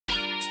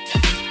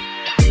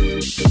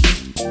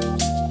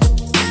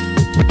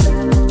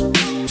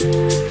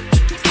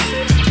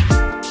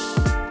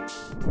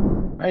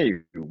Hey,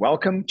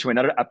 welcome to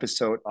another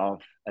episode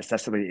of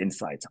A11y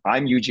Insights.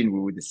 I'm Eugene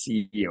Woo, the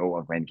CEO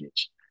of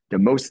Venngage, the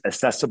most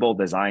accessible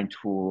design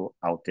tool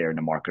out there in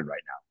the market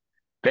right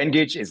now.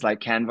 Venngage is like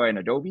Canva and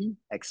Adobe,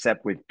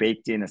 except with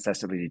baked-in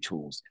accessibility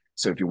tools.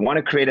 So if you want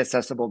to create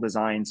accessible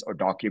designs or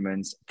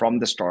documents from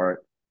the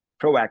start,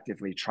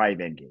 proactively try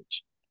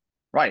Venngage.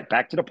 Right,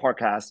 back to the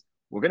podcast.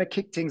 We're going to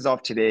kick things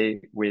off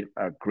today with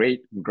a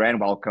great grand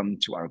welcome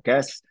to our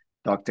guest,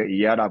 Dr.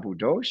 Iyad Abu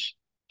Doush.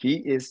 He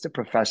is the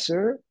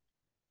professor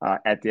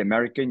at the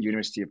American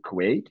University of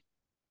Kuwait,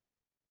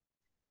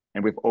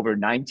 and with over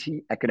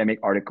 90 academic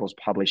articles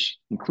published,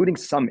 including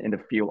some in the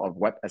field of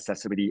web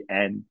accessibility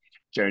and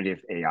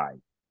generative AI.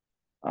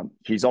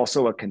 He's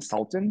also a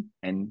consultant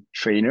and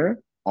trainer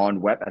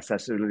on web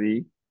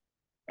accessibility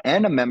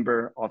and a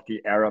member of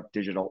the Arab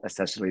Digital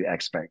Accessibility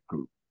Expert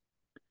Group.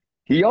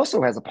 He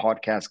also has a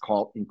podcast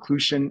called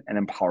Inclusion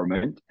and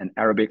Empowerment, an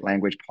Arabic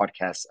language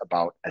podcast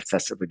about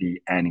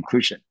accessibility and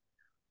inclusion.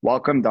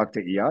 Welcome,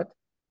 Dr. Iyad.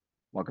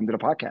 Welcome to the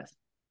podcast.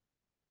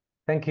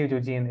 Thank you,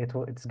 Eugene.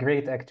 It's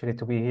great actually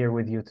to be here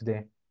with you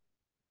today.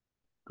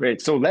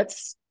 Great. So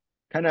let's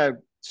kind of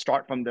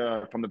start from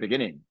the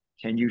beginning.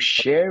 Can you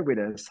share with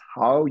us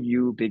how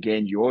you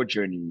began your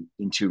journey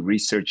into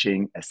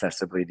researching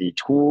accessibility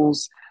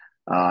tools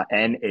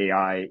and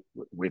AI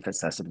with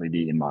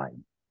accessibility in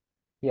mind?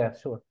 Yeah,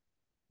 sure.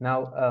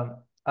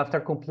 Now, after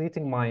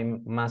completing my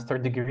master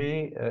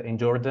degree in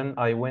Jordan,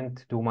 I went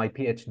to do my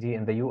PhD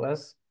in the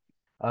US.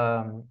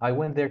 I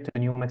went there to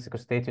New Mexico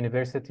State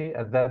University.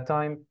 At that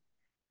time,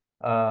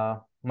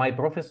 my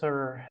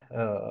professor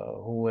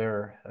who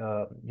were,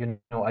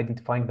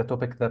 identifying the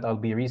topic that I'll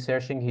be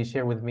researching, he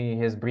shared with me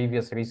his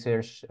previous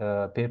research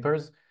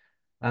papers,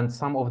 and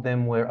some of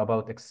them were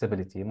about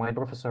accessibility. My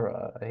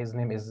professor, his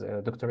name is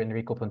Dr.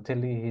 Enrico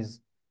Pontilli. He's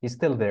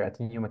still there at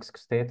New Mexico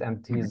State,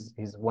 and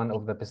he's one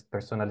of the best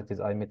personalities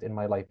I met in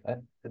my life.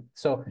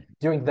 So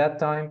during that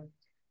time,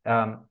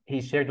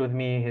 he shared with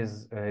me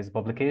his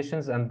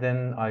publications, and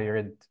then I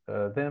read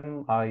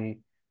them.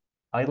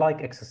 I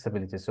like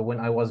accessibility. So when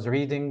I was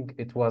reading,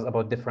 it was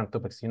about different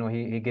topics. You know,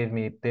 he gave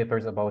me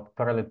papers about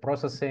parallel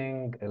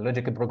processing,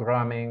 logic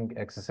programming,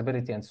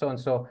 accessibility, and so on.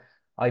 So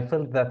I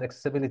felt that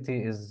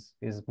accessibility is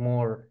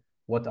more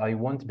what I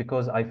want,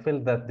 because I feel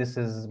that this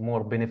is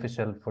more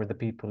beneficial for the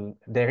people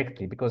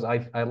directly, because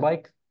I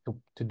like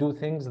to do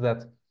things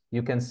that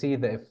you can see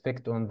the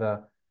effect on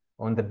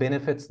the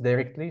benefits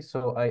directly.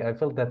 So I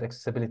felt that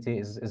accessibility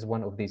is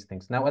one of these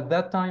things. Now, at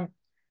that time,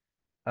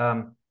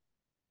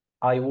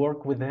 I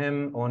work with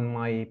him on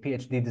my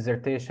PhD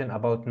dissertation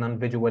about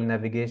non-visual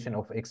navigation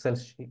of Excel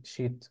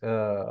sheet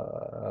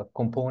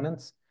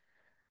components.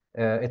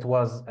 It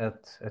was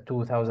at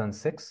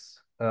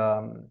 2006.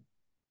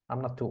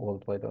 I'm not too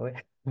old, by the way.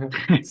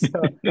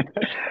 So,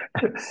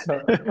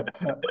 so,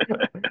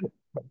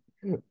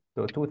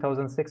 so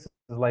 2006 is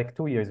like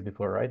 2 years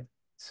before, right?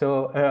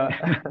 So,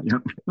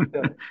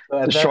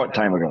 It's a short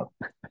time ago.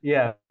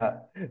 Yeah.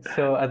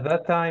 So at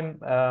that time,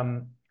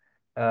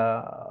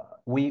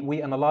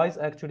 we analyze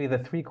actually the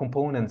three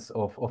components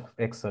of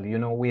Excel. You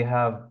know, we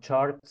have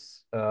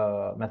charts,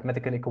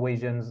 mathematical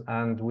equations,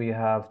 and we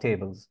have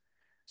tables.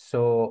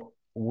 So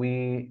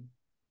we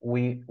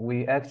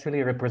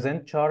actually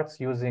represent charts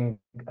using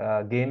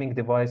a gaming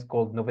device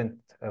called Novent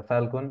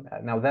Falcon.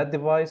 Now that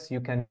device, you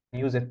can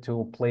use it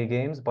to play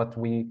games, but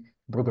we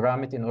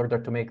program it in order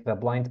to make the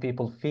blind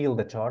people feel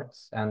the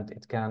charts, and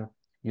it can,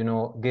 you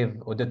know,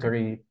 give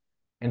auditory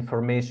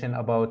information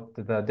about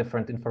the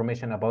different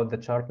information about the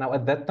chart. Now,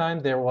 at that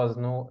time, there was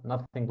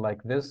nothing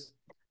like this.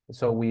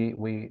 So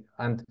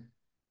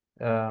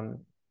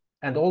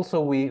and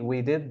also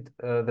we did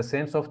the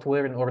same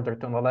software in order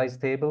to analyze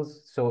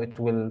tables. So it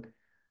will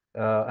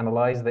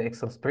analyze the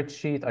Excel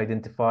spreadsheet,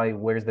 identify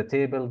where's the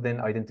table,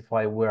 then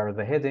identify where are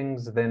the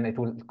headings, then it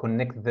will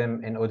connect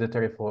them in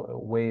auditory for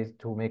ways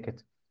to make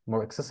it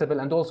more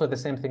accessible, and also the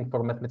same thing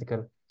for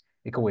mathematical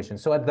equation.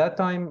 So at that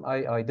time,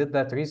 I did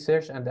that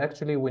research, and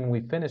actually when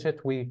we finished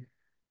it, we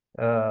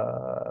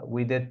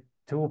did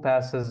two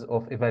passes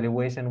of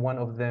evaluation, one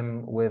of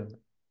them with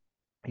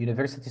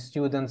university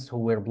students who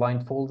were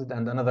blindfolded,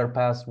 and another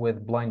pass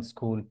with blind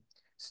school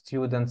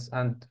students.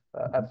 And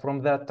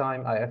from that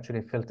time, I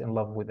actually felt in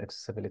love with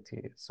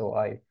accessibility. So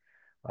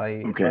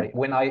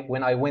when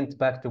I went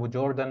back to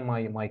Jordan,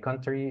 my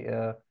country,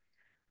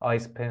 I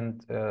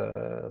spent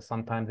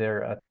some time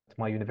there at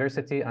my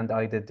university, and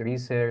I did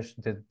research,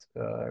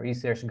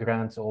 research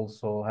grants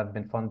also have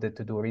been funded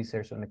to do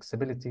research on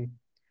accessibility.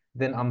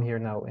 Then I'm here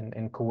now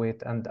in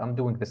Kuwait, and I'm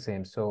doing the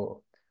same.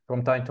 So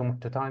from time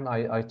to time,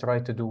 I try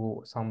to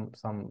do some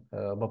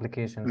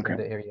publications in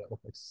the area of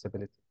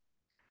accessibility.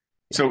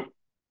 So,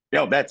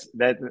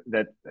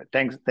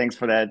 thanks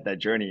for that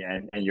journey,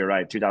 and you're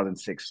right,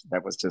 2006,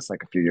 that was just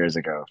like a few years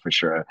ago for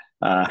sure.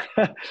 I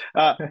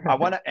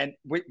want to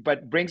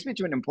but brings me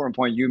to an important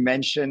point. You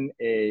mentioned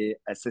a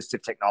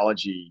assistive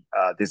technology,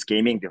 this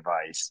gaming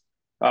device.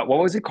 What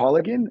was it called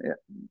again?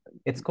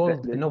 It's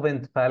called The-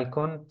 Innovent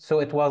Falcon. So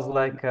it was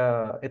like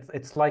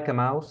it's like a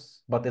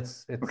mouse, but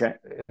okay.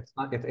 it's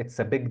not it's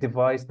a big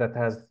device that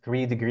has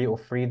 3 degrees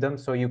of freedom.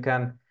 So you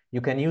can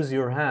use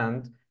your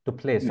hand to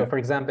play. So Yeah. for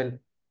example,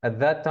 at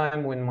that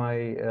time when my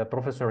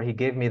professor he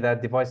gave me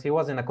that device, he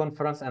was in a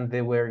conference and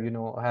they were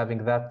having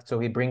that. So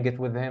he bring it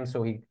with him.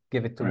 So he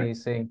gave it to Right. me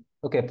saying,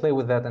 "Okay, play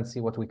with that and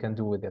see what we can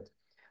do with it."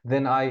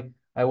 Then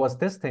I was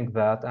testing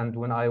that, and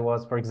when I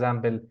was, for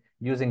example,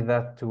 using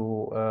that to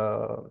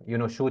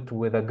shoot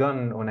with a gun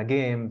on a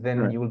game, then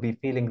Right. you will be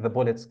feeling the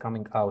bullets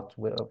coming out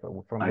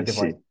from the I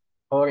device. see.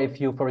 Or if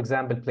you, for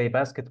example, play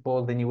basketball,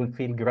 then you will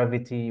feel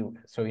gravity,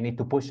 so you need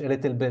to push a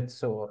little bit.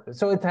 So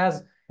it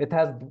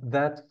has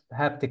that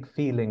haptic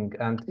feeling,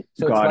 and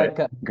so it's Got it. like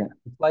a, Okay.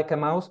 it's like a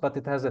mouse, but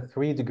it has a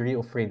 3 degree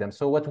of freedom.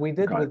 So what we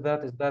did Got it. with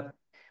that is that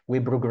we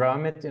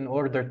program it in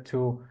order to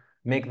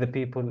make the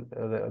people,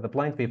 the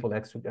blind people,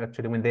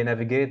 actually, when they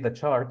navigate the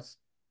charts,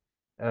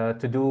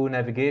 to do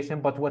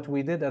navigation. But what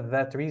we did at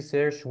that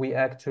research, we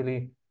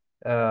actually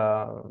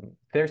uh,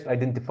 first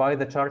identify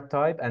the chart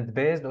type, and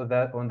based on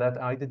that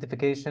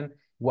identification,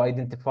 we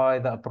identify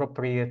the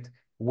appropriate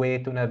way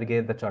to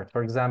navigate the chart.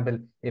 For example,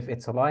 if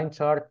it's a line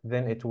chart,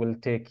 then it will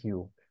take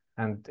you.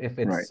 And if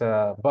Right. it's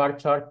a bar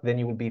chart, then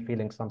you will be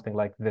feeling something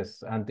like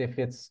this. And if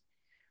it's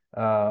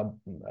uh,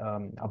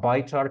 a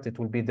pie chart, it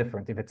will be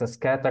different. If it's a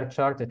scatter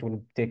chart, it will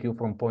take you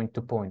from point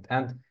to point.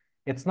 And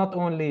it's not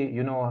only,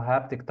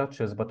 haptic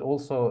touches, but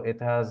also it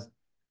has,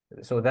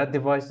 so that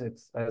device,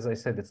 it's, as I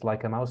said, it's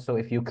like a mouse. So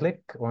if you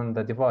click on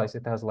the device,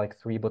 it has like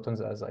 3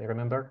 buttons, as I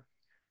remember.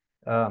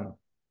 Um,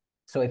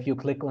 so if you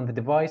click on the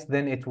device,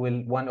 then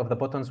one of the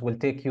buttons will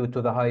take you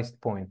to the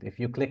highest point. If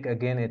you click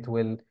again, it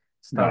will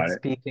start Got it.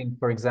 speaking,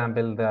 for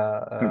example,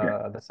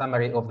 Okay. the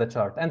summary of the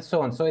chart and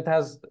so on. So it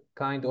has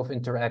kind of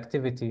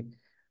interactivity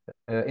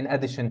in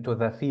addition to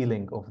the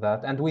feeling of that.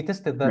 And we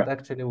tested Yeah. that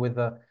actually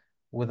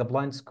with a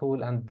blind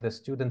school, and the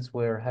students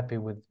were happy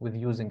with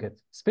using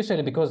it,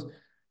 especially because,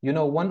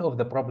 one of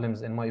the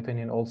problems, in my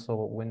opinion, also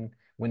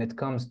when it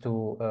comes to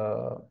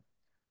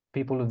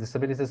people with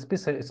disabilities,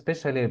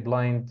 especially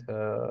blind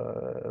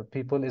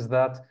people, is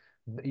that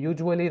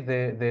usually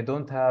they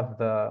don't have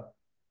the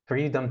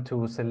freedom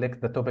to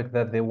select the topic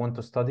that they want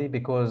to study,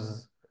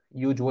 because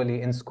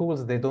usually in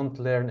schools they don't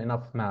learn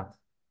enough math.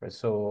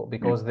 So Yeah.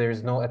 because there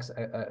is no,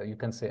 you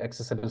can say,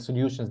 accessible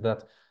solutions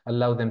that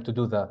allow them to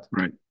do that.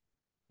 Right.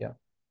 Yeah.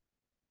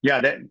 Yeah,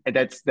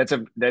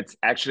 that's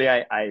actually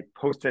I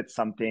posted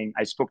something.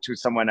 I spoke to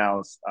someone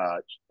else.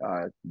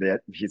 That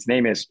his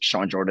name is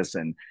Sean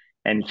Jordison,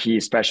 and he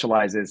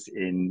specializes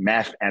in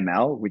math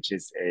ML, which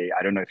is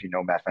I don't know if you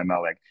know math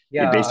ML. Like it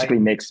Yeah, basically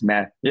makes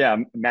math. Yeah,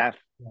 math.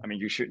 yeah, I mean,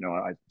 you should know.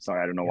 Sorry,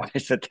 I don't know yeah, why I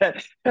said that.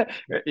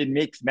 yeah. It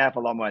makes math a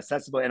lot more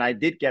accessible, and I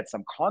did get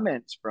some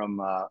comments from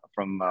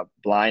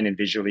blind and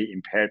visually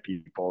impaired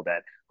people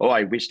that, oh,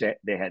 I wish that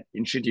they had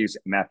introduced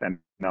math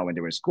ML when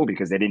they were in school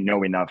because they didn't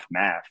know enough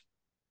math,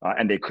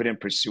 and they couldn't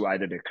pursue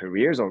either their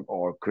careers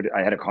or could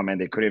I had a comment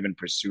they couldn't even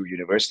pursue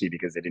university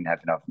because they didn't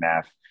have enough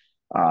math,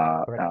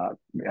 uh, Correct.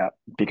 uh,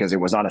 because it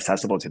was not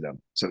accessible to them.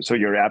 So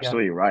you're Yeah.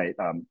 absolutely right.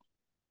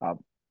 Uh,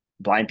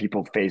 Blind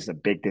people face a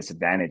big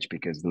disadvantage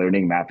because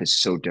learning math is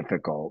so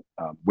difficult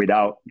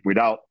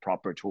without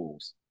proper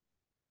tools.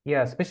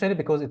 Yeah, especially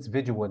because it's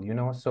visual.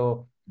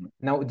 So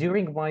now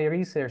during my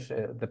research,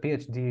 the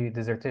PhD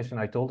dissertation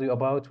I told you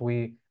about,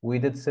 we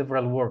did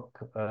several work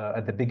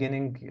at the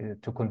beginning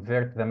to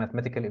convert the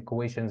mathematical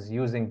equations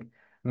using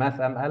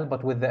MathML,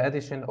 but with the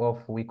addition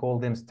of, we call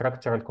them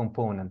structural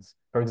components.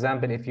 For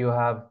example, if you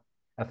have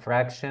a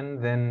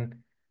fraction,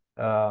 then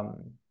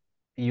um,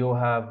 you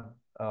have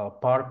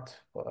part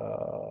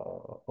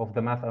of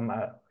the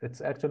MathML.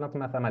 It's actually not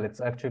MathML.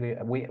 It's actually,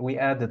 we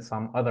added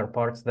some other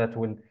parts that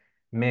will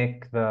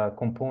make the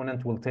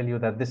component, will tell you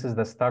that this is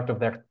the start of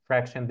that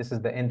fraction, this is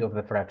the end of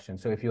the fraction.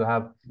 So if you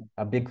have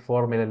a big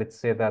formula, let's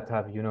say, that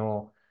have,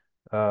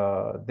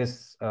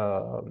 this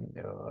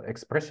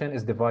expression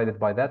is divided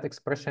by that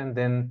expression,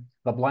 then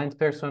the blind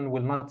person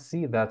will not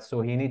see that.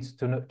 So he needs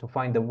to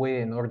find a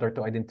way in order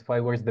to identify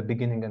where's the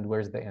beginning and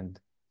where's the end.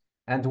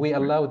 And we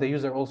Right. allow the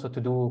user also to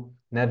do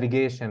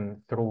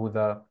navigation through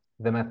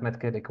the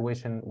mathematical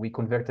equation. We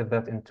converted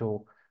that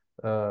into,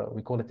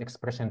 we call it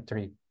expression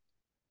tree.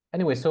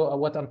 Anyway, so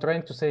what I'm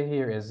trying to say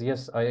here is,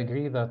 yes, I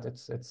agree that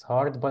it's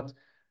hard, but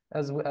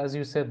as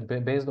you said,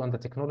 based on the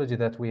technology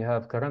that we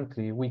have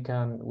currently, we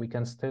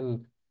can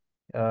still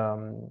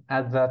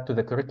add that to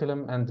the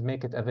curriculum and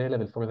make it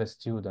available for the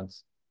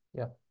students.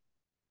 Yeah.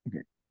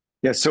 Okay.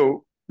 Yeah.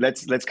 So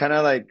let's kind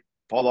of like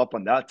follow up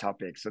on that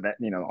topic. So that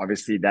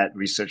obviously that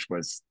research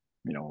was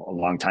a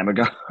long time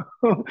ago.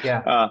 Yeah.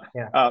 uh,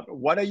 Yeah.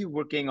 what are you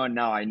working on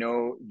now? I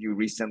know you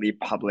recently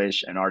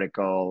published an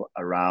article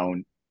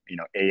around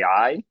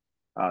AI.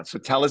 So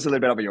tell us a little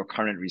bit about your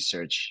current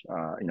research.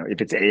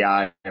 If it's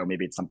AI or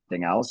maybe it's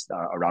something else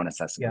around Yeah.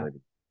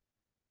 accessibility.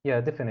 Yeah,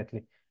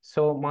 definitely.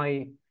 So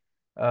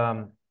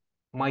um,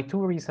 my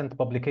two recent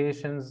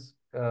publications,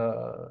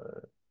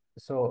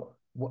 so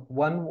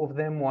one of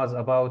them was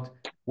about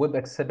web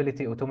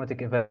accessibility automatic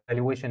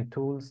evaluation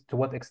tools, to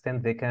what extent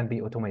they can be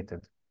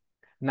automated.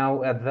 Now,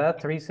 at that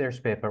research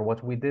paper, what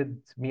we did,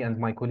 me and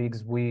my colleagues,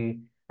 we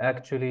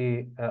actually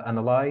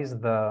analyzed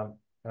the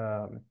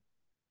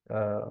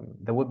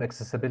web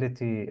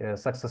accessibility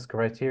success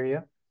criteria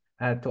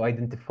to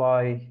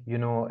identify,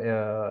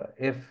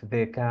 if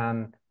they can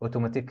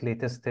automatically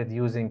tested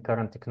using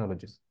current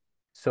technologies.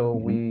 So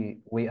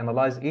we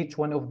analyze each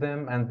one of them,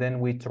 and then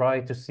we try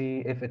to see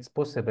if it's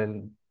possible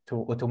to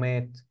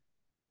automate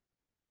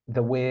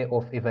the way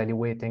of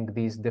evaluating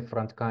these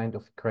different kind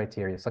of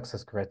criteria,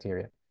 success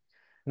criteria.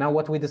 Now,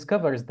 what we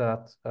discover is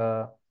that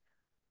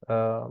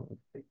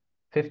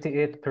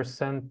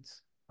 58%,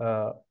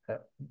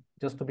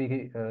 just to be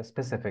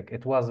specific,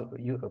 it was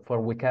for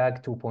WCAG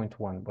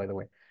 2.1, by the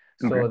way.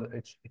 So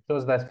it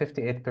shows that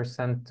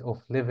 58% of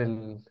level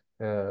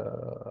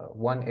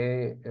 1A,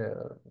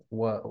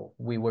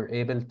 we were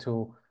able to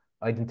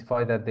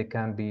identify that they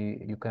can be,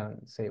 you can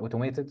say,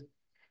 automated.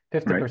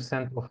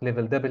 50% of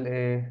level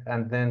AA,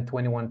 and then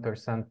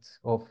 21%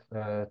 of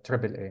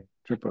AAA.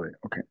 AAA,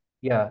 okay.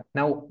 Yeah.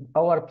 Now,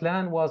 our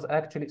plan was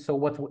actually, so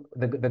what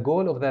the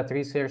goal of that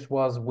research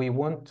was, we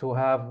want to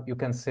have, you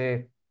can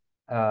say,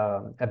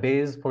 a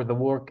base for the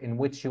work in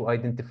which you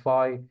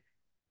identify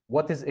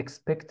what is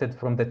expected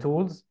from the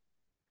tools.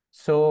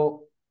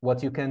 So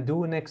what you can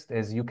do next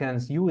is you can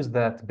use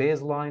that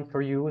baseline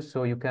for you,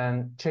 so you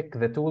can check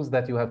the tools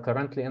that you have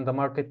currently in the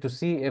market to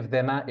see if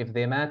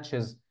they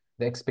matches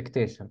the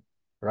expectation,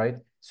 right?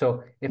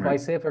 So if I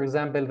say, for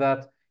example,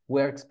 that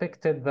we're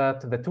expected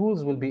that the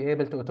tools will be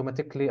able to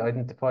automatically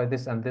identify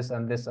this and this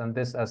and this and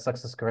this as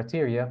success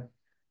criteria,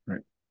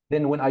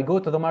 then when I go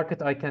to the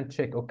market, I can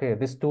check, okay,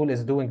 this tool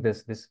is doing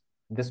this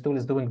tool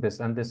is doing this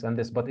and this and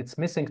this, but it's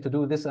missing to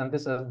do this and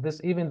this and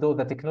this, even though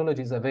the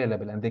technology is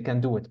available and they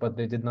can do it, but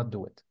they did not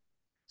do it.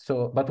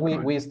 So, but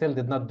we still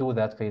did not do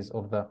that phase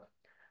of the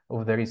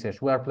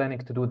research. We are planning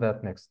to do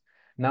that next.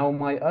 Now,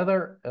 my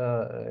other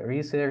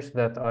research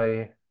that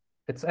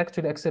it's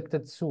actually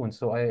accepted soon.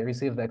 So I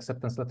received the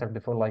acceptance letter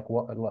before like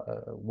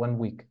 1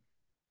 week.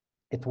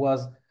 It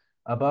was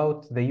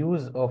about the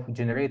use of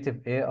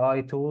generative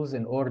AI tools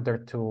in order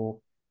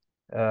to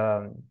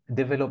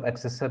develop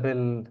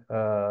accessible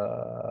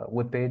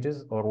web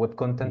pages or web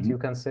content, you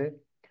can say.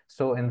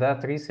 So in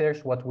that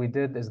research, what we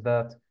did is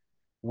that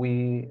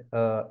we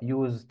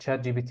use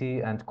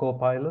ChatGPT and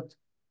Copilot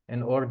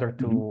in order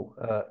to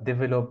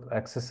develop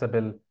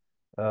accessible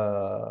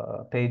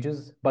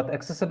pages, but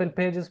accessible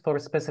pages for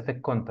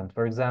specific content.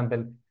 For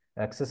example,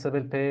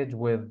 accessible page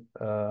with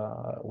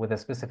a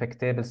specific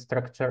table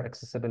structure,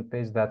 accessible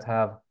page that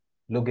have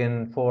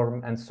login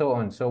form, and so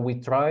on. So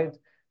we tried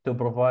to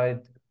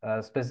provide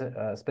a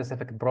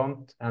specific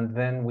prompt, and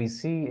then we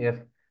see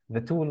if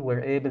the tool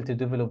were able to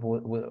develop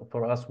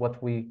for us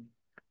what we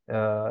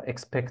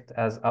expect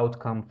as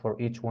outcome for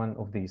each one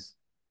of these.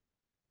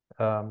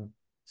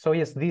 So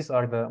yes, these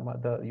are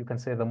the you can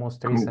say the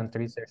most recent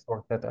research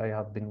work that I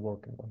have been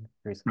working on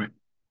recently.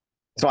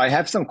 So I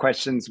have some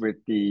questions with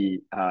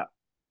the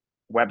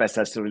web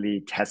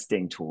accessibility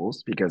testing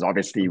tools, because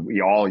obviously we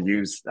all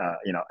use,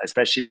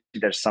 especially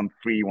there's some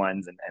free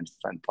ones and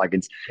some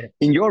plugins.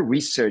 In your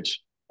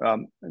research,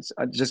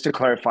 just to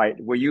clarify,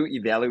 were you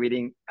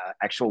evaluating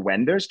actual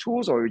vendors'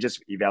 tools, or were you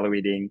just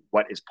evaluating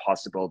what is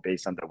possible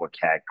based on the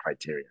WCAG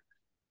criteria?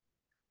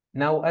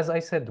 Now, as I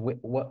said,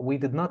 we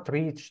did not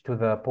reach to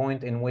the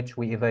point in which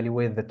we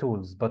evaluate the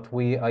tools, but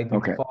we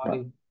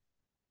identify,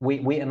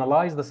 we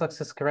analyze the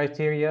success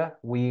criteria,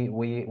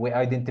 we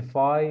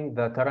identify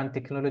the current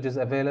technologies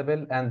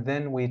available, and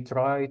then we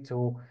try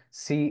to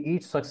see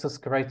each success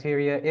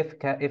criteria if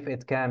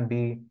it can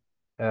be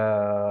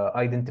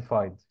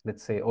identified,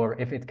 let's say, or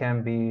if it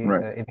can be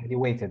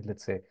evaluated,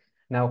 let's say.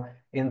 Now,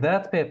 in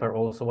that paper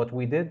also, what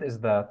we did is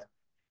that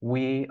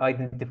we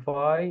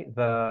identify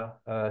the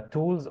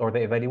tools or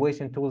the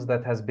evaluation tools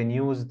that has been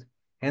used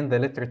in the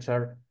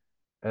literature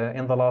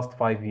in the last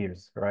 5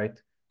 years, right?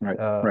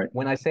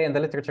 When I say in the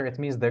literature, it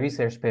means the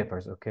research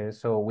papers, okay?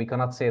 So we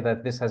cannot say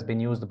that this has been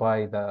used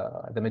by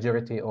the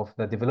majority of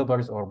the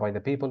developers or by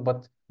the people,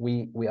 but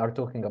we are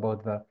talking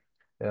about the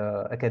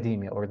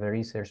academia or the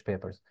research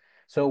papers.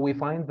 So we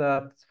find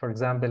that, for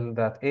example,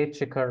 that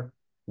A-Checker,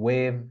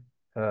 Wave,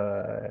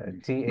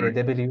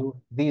 TAW,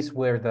 these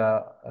were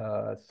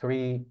the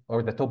three,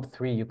 or the top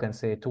three, you can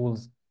say,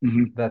 tools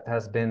that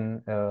has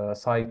been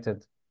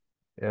cited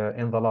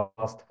in the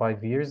last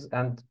 5 years.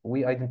 And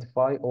we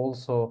identify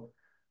also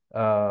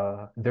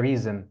the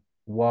reason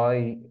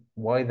why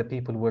the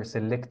people were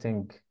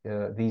selecting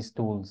these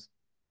tools.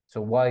 So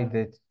why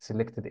they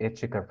selected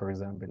A-Checker, for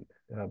example,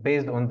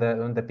 based on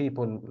the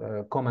people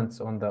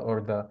comments on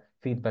the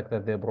feedback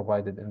that they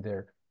provided in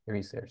their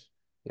research.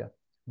 Yeah.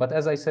 But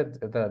as I said,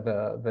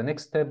 the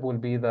next step will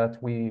be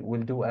that we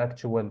will do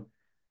actual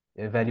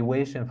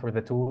evaluation for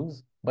the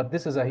tools. But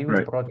this is a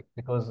huge project,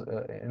 because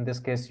in this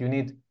case, you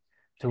need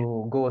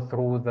to go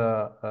through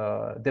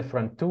the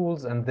different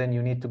tools, and then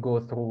you need to go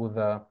through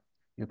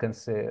you can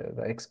say,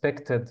 the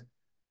expected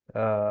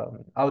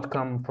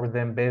outcome for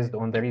them based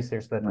on the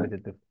research that we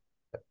did.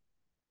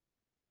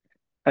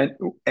 And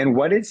and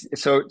what is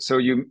so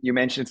you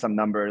mentioned some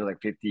number like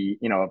 50,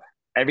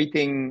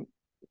 everything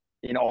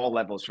in all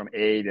levels from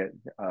A to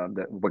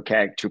the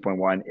WCAG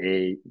 2.1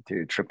 A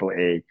to triple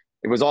A.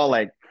 It was all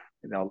like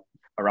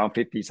around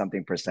 50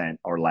 something percent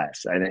or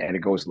less, and it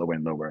goes lower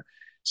and lower.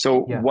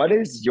 So Yeah. what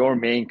is your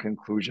main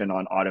conclusion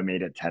on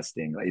automated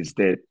testing?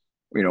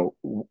 You know,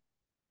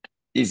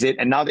 is it,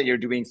 and now that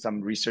you're doing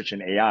some research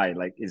in AI,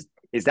 like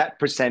is that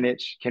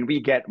percentage, can we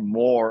get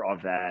more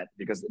of that?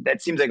 Because that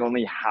seems like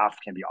only half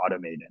can be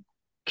automated.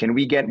 Can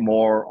we get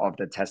more of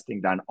the testing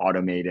done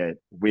automated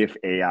with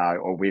AI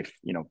or with,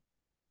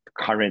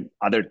 current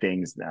other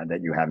things that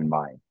you have in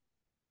mind?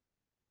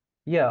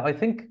 Yeah, I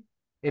think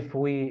if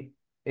we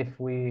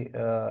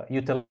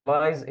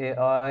utilize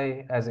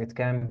AI as it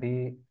can be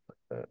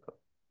uh,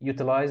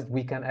 utilized,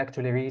 we can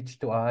actually reach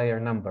to a higher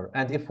number.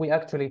 And if we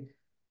actually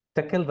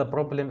tackle the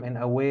problem in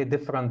a way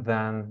different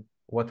than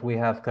what we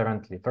have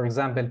currently. For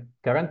example,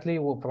 currently,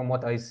 from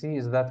what I see,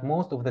 is that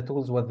most of the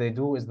tools, what they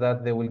do is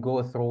that they will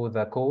go through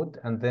the code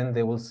and then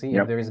they will see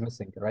if Yep. there is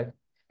missing, right?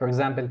 For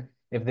example,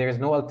 if there is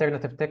no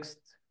alternative text,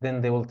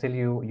 then they will tell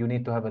you you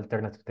need to have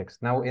alternative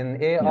text. Now in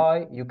Yep. AI,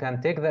 you can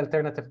take the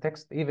alternative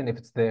text, even if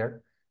it's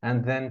there,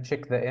 and then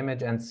check the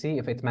image and see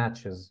if it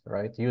matches,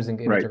 right? Using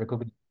image Right.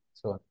 recognition,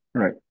 so on.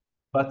 Right.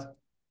 But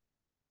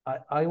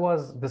I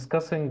was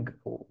discussing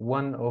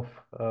one of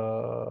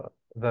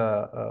the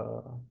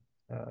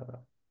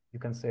you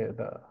can say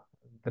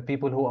the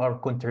people who are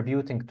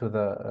contributing to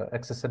the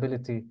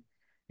accessibility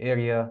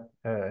area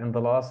in the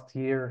last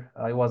year.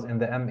 I was in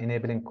the M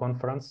Enabling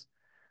conference,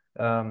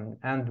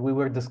 and we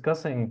were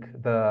discussing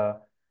the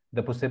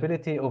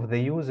possibility of the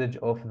usage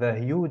of the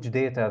huge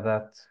data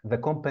that the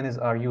companies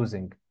are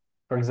using.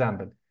 For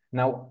example,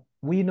 now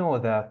we know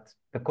that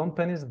the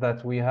companies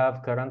that we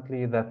have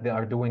currently that they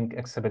are doing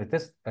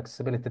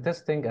accessibility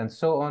testing and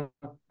so on,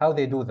 how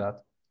they do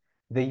that?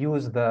 They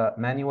use the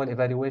manual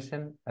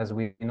evaluation, as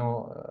we know,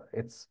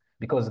 it's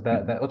because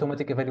Mhm. the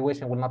automatic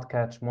evaluation will not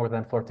catch more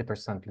than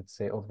 40%, let's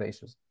say, of the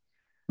issues.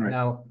 Right.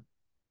 Now,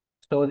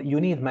 so you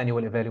need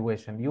manual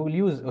evaluation. You will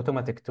use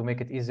automatic to make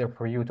it easier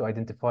for you to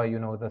identify,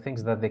 the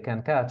things that they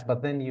can catch,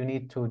 but then you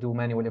need to do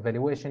manual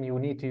evaluation. You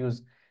need to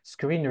use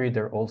screen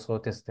reader also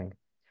testing.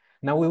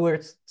 Now we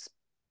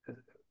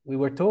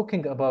were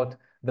talking about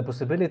the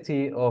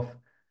possibility of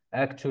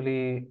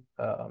actually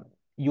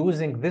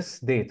using this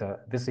data,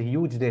 this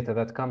huge data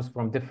that comes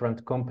from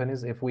different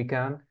companies, if we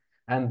can,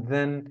 and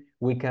then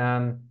we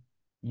can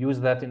use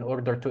that in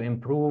order to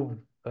improve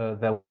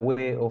the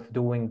way of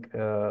doing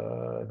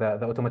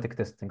the automatic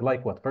testing.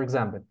 Like what? For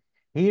example,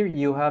 here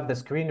you have the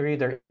screen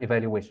reader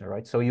evaluation,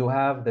 right? So you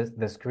have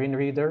the screen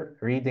reader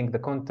reading the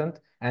content,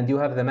 and you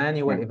have the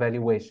manual Right.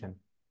 evaluation.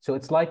 So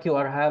it's like you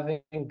are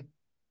having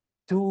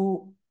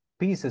two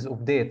pieces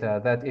of data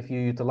that if you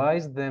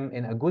utilize them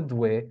in a good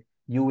way,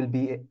 you will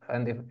be,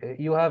 and if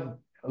you have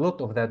a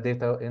lot of that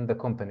data in the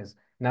companies.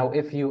 Now,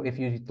 if you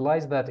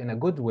utilize that in a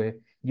good way,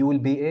 you will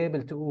be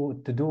able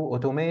to do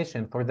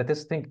automation for the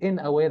testing in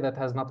a way that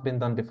has not been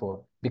done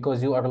before,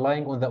 because you are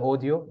relying on the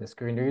audio, the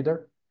screen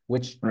reader,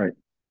 which Right.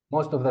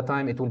 most of the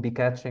time it will be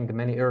catching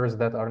many errors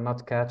that are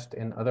not catched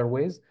in other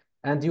ways.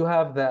 And you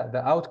have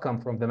the outcome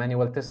from the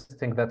manual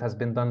testing that has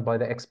been done by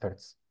the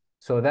experts.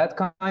 So that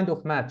kind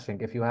of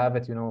matching, if you have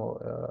it,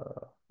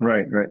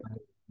 Right. Right.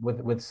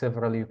 with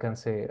several, you can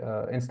say,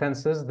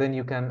 instances, then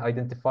you can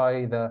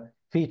identify the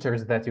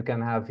features that you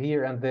can have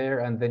here and there,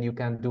 and then you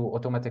can do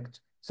automatic.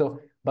 So,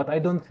 but I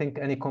don't think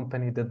any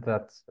company did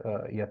that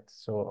yet.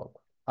 So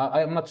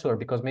I'm not sure,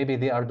 because maybe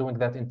they are doing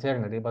that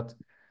internally, but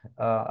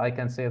I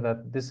can say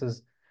that this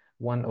is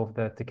one of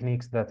the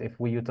techniques that if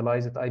we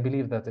utilize it, I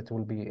believe that it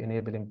will be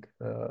enabling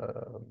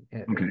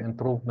Okay.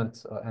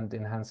 improvements and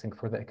enhancing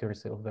for the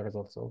accuracy of the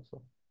results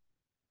also.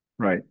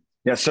 Right.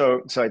 Yeah.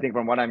 So I think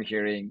from what I'm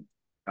hearing,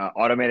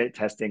 automated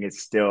testing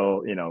is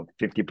still,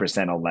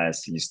 50% or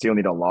less. You still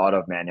need a lot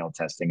of manual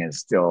testing and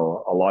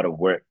still a lot of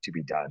work to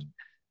be done.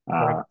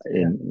 Correct.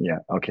 Yeah. Yeah.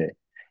 Okay.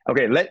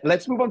 Okay.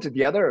 Let's move on to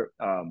the other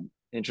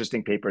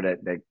interesting paper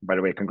that, by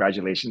the way,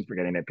 congratulations for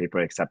getting that paper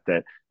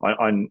accepted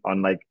on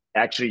like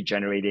actually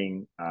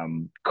generating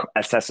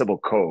accessible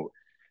code.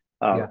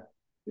 Uh, Yeah.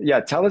 yeah.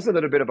 Tell us a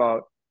little bit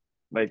about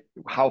like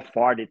how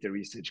far did the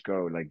research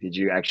go? Like, did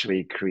you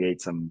actually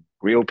create some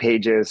real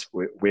pages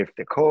with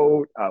the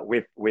code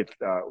with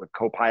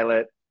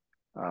Copilot?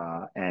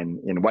 And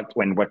in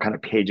what kind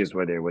of pages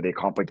were they? Were they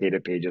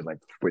complicated pages like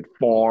with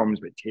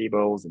forms, with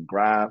tables and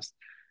graphs?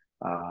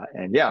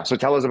 And yeah, so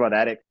tell us about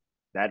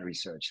that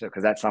research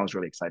because that sounds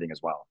really exciting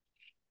as well.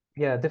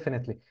 Yeah,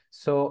 definitely.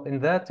 So in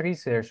that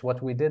research,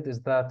 what we did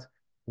is that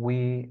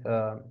we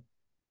uh,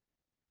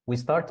 we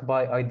start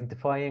by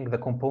identifying the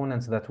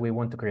components that we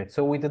want to create.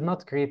 So we did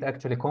not create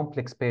actually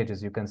complex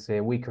pages, you can say.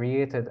 We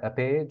created a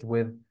page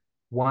with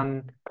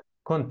one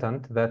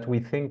content that we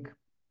think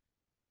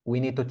we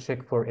need to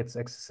check for its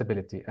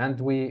accessibility, and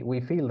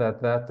we feel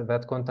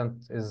that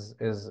content is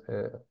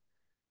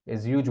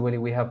usually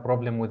we have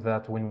problem with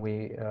that when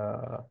we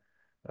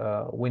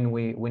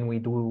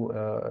do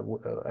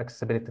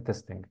accessibility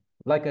testing.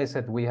 like I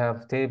said, we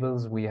have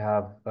tables, we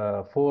have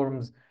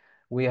forms,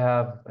 we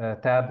have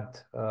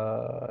tabbed,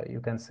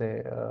 you can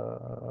say,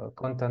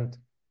 content,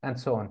 and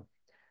so on.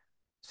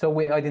 So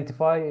we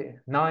identify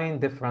 9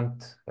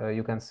 different,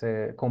 you can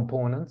say,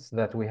 components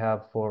that we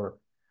have for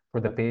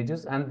the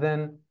pages, and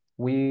then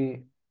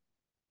we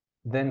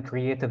then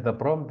created the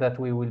prompt that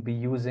we will be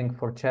using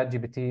for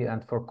ChatGPT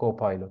and for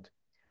Copilot.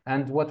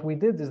 And what we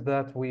did is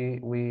that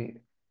we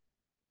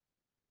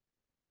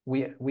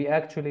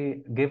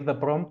actually give the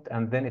prompt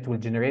and then it will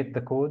generate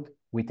the code.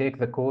 We take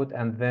the code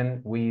and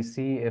then we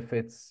see if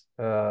it's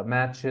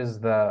matches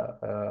the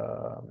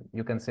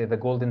you can say the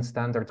golden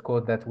standard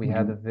code that we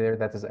had there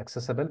that is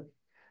accessible.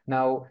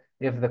 Now,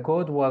 if the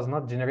code was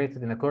not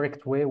generated in a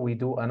correct way, we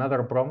do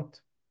another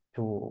prompt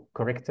to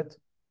correct it.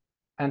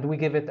 And we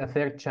give it a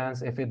third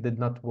chance if it did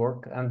not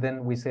work. And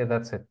then we say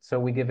that's it. So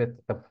we give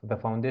it the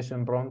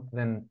foundation prompt,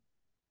 then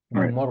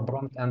one Right. more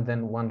prompt, and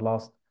then one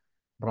last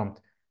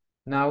prompt.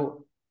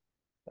 Now,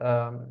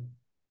 um,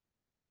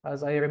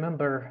 as I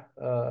remember,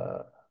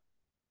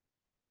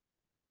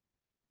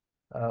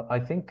 I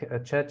think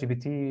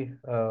ChatGPT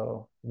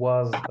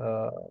was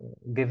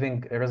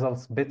giving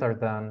results better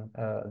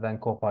than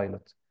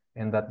Copilot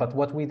in that. But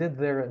what we did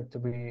there, to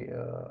be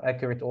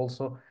accurate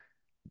also,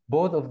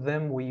 both of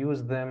them, we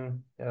use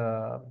them,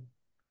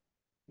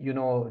 you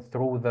know,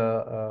 through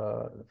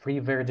the free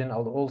version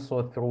and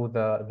also through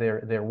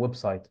their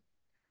website.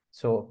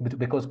 So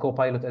because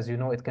Copilot, as you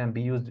know, it can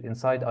be used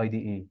inside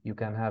IDE. You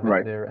can have it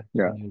Right. there and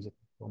you Yeah. can use it.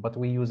 But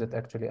we use it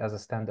actually as a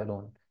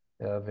standalone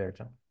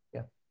version.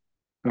 Yeah.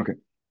 Okay.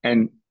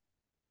 And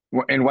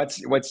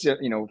what's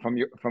your, from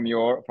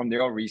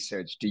your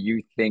research, do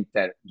you think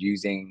that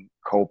using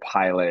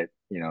Copilot,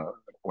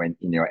 when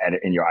in your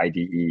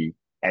IDE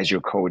as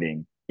you're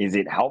coding, is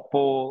it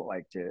helpful,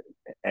 like, to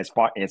as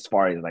far as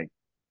like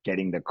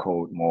getting the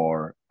code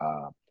more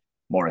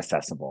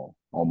accessible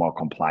or more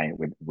compliant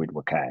with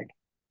WCAG?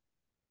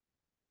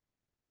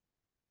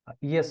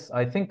 Yes,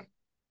 I think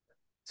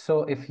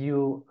so. If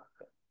you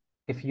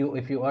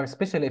are,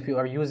 especially if you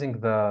are using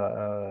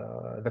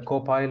the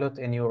Copilot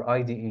in your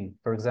IDE,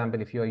 for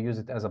example, if you use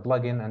it as a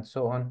plugin and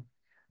so on,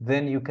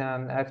 then you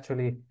can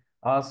actually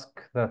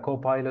ask the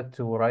Copilot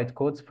to write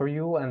codes for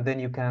you, and then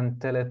you can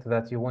tell it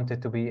that you want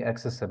it to be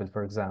accessible,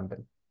 for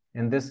example.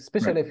 In this, Right.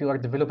 especially if you are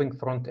developing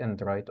front end,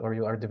 right, or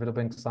you are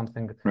developing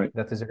something Right.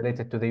 that is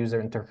related to the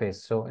user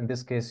interface. So in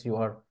this case, you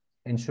are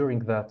ensuring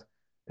that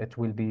it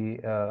will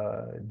be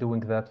doing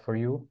that for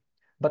you.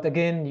 But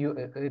again,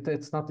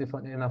 it's not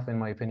enough, in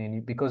my opinion,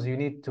 because you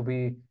need to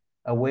be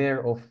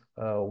aware of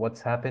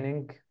what's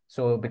happening.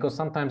 So because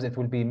sometimes it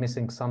will be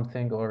missing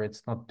something or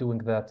it's not doing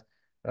that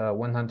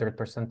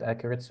 100%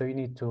 accurate. So you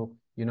need to,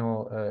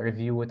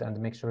 review it and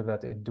make sure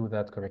that it do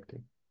that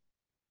correctly.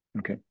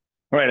 Okay.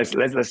 All right.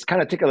 Let's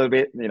kind of take a little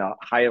bit,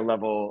 higher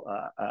level.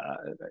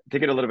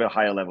 Take it a little bit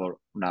higher level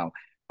now.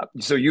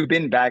 So you've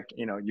been back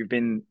in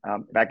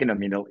the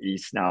Middle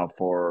East now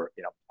for,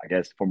 I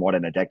guess, for more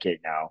than a decade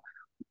now.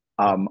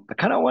 Yeah. I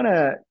kind of want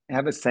to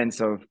have a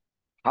sense of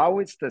how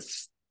is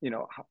this,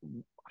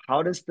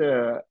 how does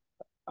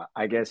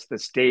I guess, the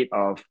state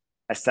of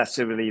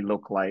accessibility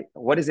look like?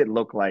 What does it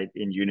look like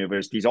in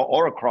universities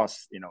or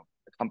across,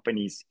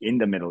 companies in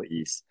the Middle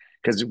East?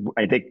 Because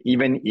I think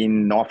even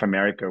in North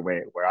America,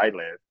 where I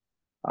live,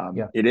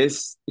 Yeah. it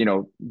is,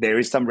 there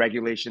is some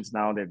regulations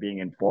now that are being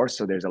enforced,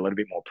 so there's a little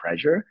bit more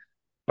pressure,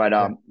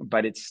 Yeah.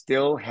 but it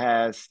still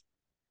has,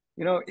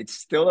 it's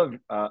still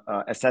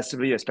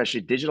accessibility,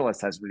 especially digital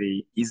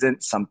accessibility,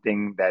 isn't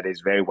something that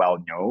is very well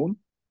known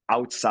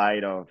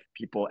outside of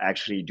people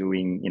actually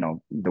doing,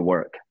 the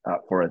work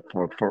for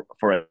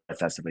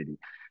accessibility.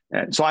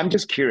 And so I'm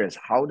just curious,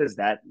 how does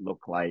that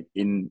look like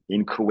in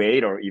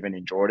Kuwait or even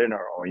in Jordan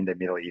or in the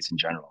Middle East in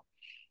general?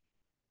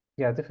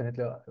 Yeah,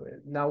 definitely.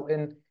 Now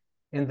in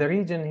the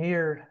region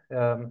here,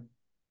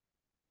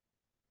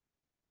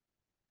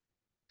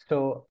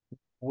 so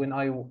when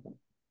I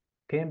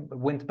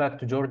went back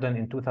to Jordan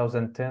in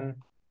 2010,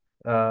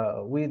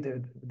 we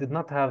did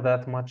not have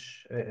that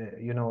much,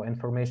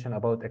 information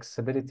about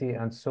accessibility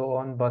and so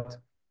on. But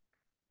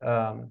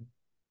um,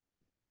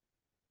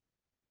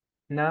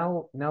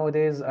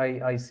 nowadays,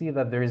 I see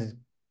that there is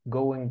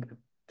going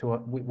to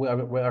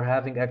we are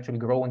having actually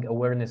growing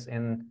awareness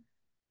in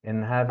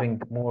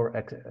having more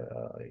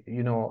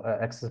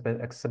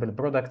accessible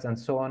products and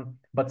so on.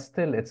 But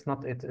still, it's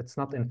not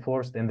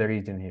enforced in the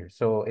region here.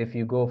 So if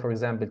you go, for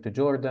example, to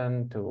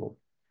Jordan, to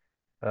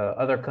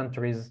other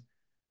countries,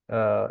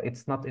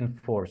 it's not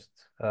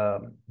enforced.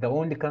 The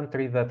only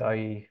country that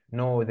I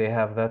know they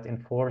have that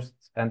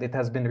enforced, and it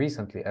has been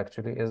recently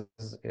actually,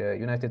 is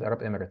United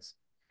Arab Emirates.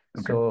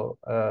 Okay. So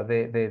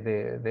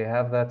they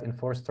have that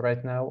enforced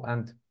right now,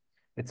 and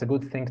it's a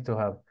good thing to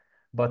have.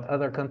 But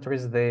other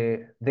countries,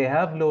 they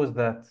have laws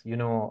that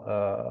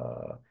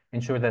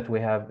ensure that we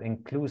have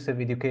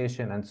inclusive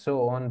education and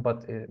so on.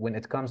 But when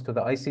it comes to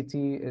the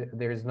ICT,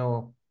 there is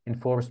no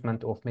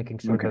enforcement of making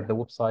sure Okay. that the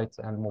websites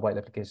and mobile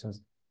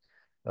applications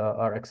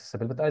are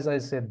accessible. But as I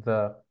said,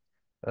 the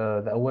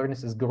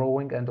awareness is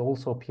growing, and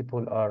also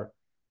people are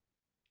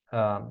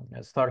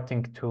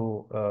starting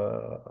to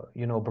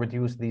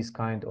produce these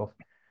kind of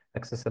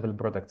accessible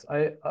products.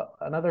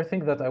 Another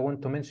thing that I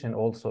want to mention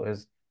also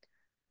is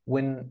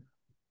when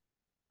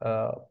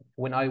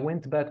I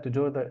went back to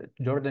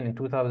Jordan in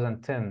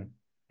 2010,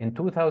 in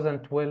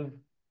 2012,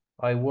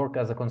 I worked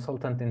as a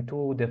consultant in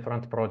two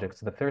different projects.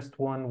 The first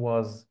one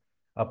was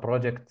a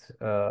project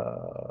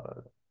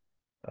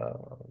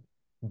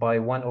by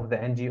one of the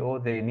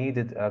NGO. They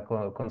needed a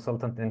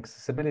consultant in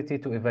accessibility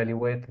to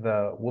evaluate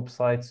the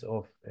websites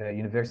of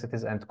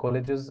universities and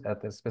colleges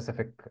at the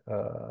specific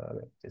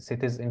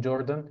cities in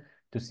Jordan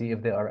to see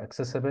if they are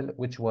accessible,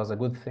 which was a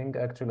good thing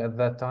actually at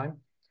that time.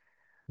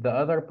 The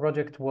other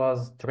project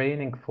was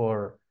training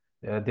for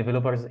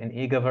developers in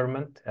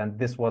e-government, and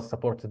this was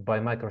supported by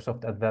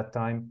Microsoft at that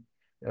time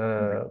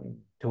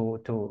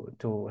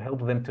to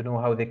help them to know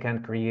how they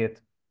can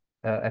create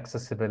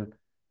accessible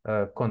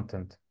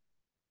content.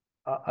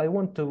 I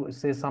want to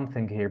say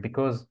something here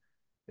because,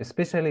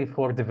 especially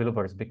for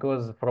developers,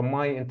 because from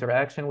my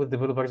interaction with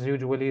developers,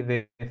 usually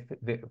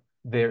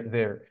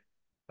their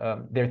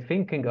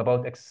thinking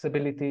about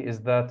accessibility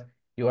is that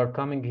you are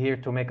coming here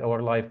to make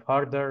our life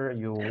harder.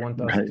 You want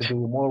us to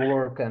do more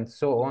work and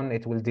so on.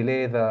 It will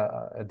delay the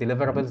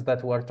deliverables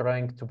that we are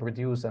trying to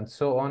produce and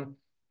so on.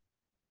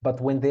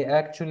 But when they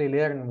actually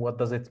learn what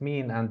does it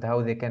mean and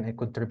how they can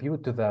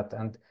contribute to that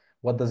and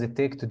what does it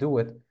take to do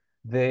it,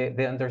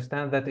 they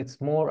understand that it's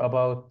more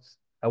about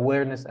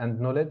awareness and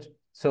knowledge.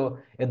 So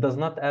it does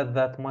not add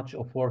that much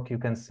of work, you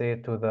can say,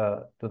 to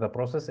the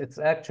process. It's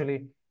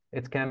actually,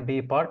 it can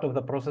be part of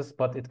the process,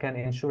 but it can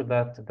ensure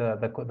that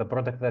the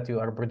product that you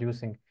are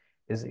producing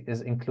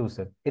is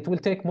inclusive. It will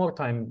take more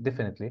time,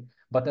 definitely,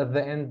 but at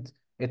the end,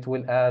 it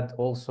will add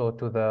also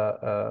to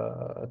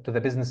the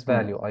business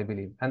value, I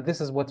believe. And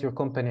this is what your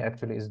company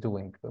actually is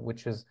doing,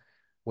 which is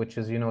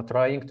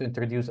trying to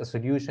introduce a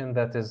solution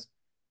that is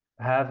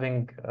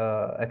having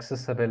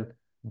accessible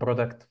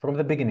product from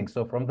the beginning.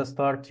 So from the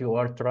start, you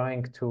are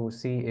trying to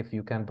see if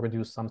you can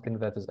produce something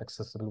that is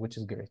accessible, which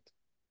is great.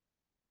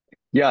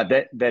 Yeah,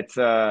 that's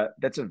a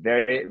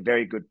very,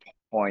 very good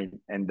point.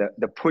 And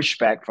the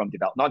pushback from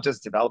not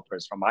just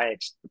developers,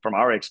 from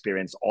our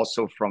experience,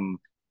 also from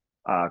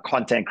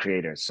content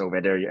creators. So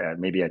whether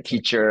maybe a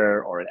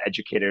teacher or an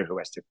educator who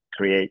has to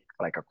create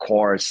like a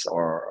course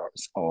or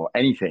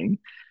anything,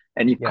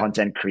 any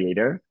content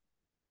creator,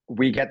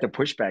 we get the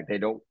pushback. They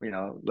don't,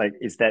 like,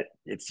 is that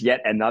it's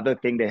yet another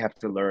thing they have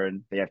to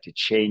learn. They have to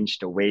change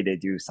the way they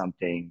do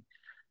something.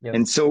 Yes.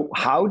 And so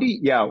how do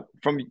you,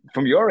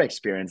 from your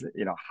experience,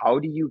 how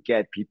do you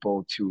get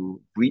people to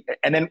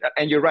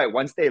and you're right,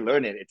 once they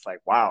learn it, it's like,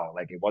 wow,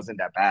 like it wasn't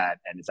that bad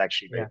and it's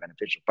actually very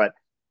beneficial. But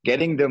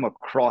getting them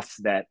across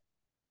that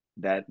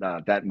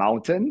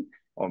mountain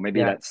or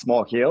maybe that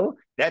small hill,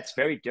 that's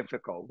very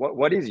difficult.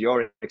 What is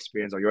your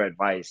experience or your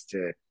advice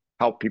to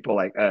help people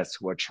like us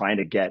who are trying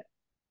to get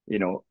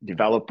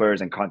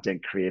developers and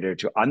content creators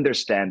to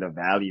understand the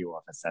value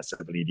of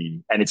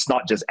accessibility? And it's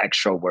not just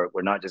extra work.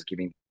 We're not just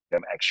giving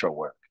them extra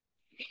work.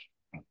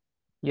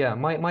 Yeah,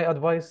 my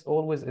advice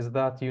always is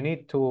that you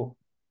need to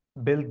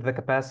build the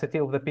capacity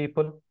of the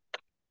people,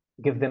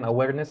 give them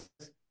awareness,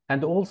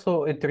 and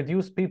also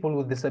introduce people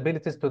with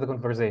disabilities to the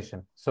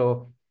conversation.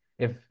 So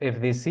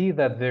if they see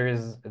that there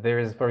is,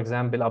 for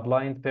example, a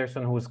blind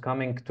person who's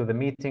coming to the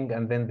meeting,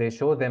 and then they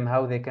show them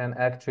how they can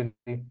actually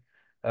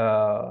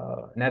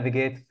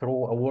navigate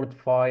through a Word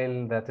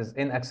file that is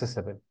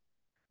inaccessible,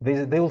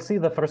 they will see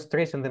the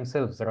frustration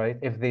themselves, right?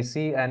 If they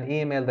see an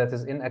email that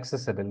is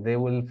inaccessible, they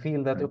will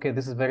feel that, okay,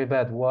 this is very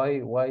bad.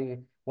 Why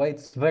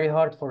it's very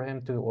hard for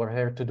him to or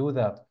her to do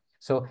that.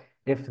 So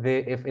if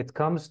it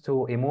comes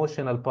to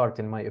emotional part,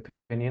 in my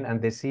opinion, and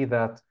they see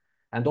that,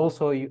 and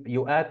also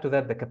you add to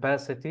that the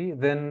capacity,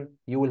 then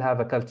you will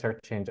have a culture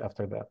change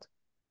after that.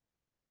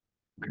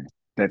 Okay.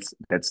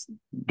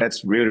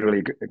 That's really,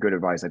 really good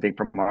advice. I think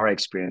from our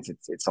experience,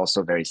 it's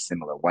also very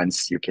similar.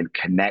 Once you can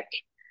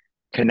connect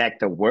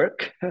the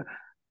work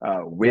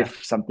with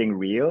something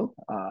real,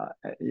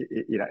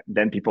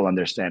 then people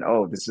understand,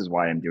 oh, this is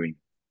why I'm doing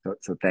it.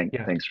 So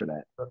thanks for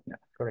that. Yeah.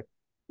 Correct.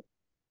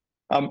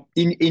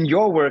 In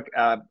your work,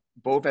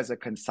 both as a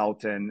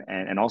consultant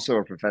and also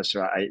a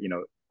professor,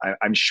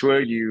 I'm sure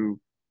you've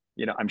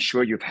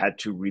had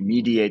to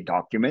remediate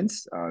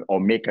documents or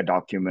make a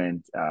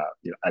document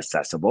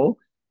accessible.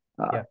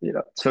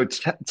 So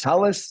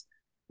tell us,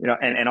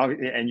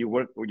 and you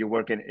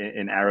work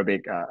in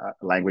Arabic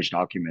language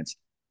documents.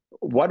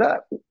 What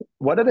are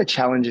the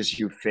challenges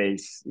you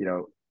face,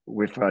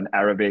 with an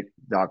Arabic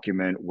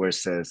document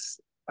versus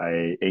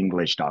a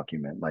English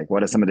document? Like,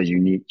 what are some of the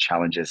unique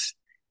challenges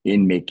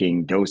in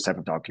making those type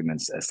of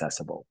documents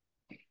accessible?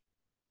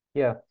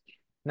 Yeah.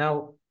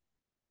 Now,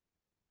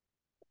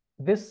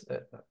 this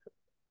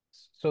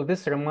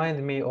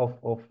reminds me of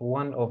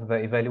one of the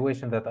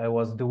evaluation that I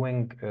was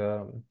doing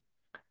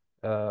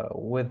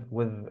with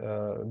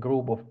a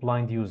group of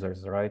blind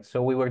users, right?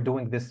 So we were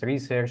doing this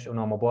research on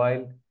a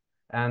mobile,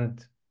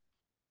 and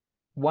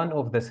one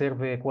of the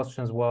survey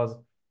questions was,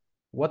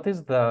 what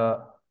is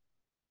the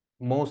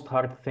most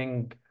hard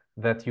thing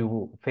that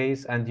you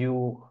face and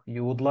you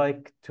would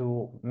like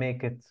to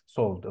make it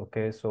solved.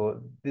 Okay,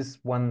 so this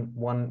one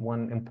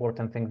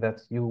important thing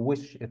that you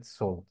wish it's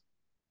solved.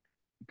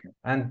 Okay.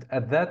 And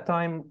at that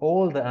time,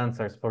 all the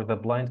answers for the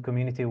blind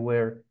community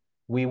were,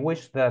 we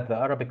wish that the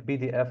Arabic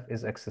PDF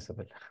is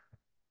accessible.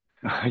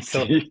 I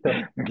So, see. so,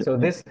 Okay. so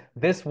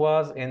this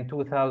was in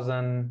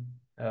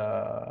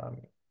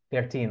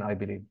 2013, I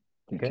believe.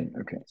 Okay.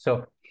 Okay.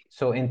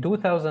 So in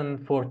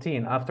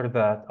 2014, after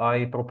that,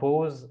 I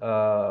proposed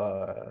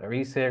a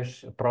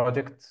research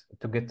project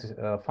to get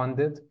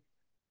funded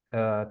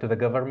to the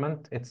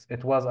government.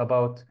 It was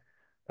about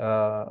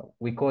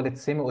we call it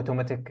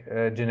semi-automatic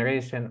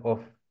generation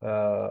of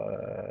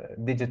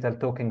digital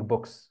talking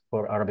books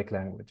for Arabic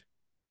language,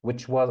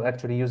 which was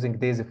actually using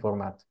DAISY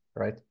format,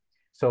 right?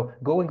 So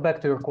going back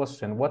to your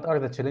question, what are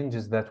the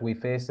challenges that we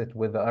face it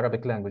with the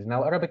Arabic language?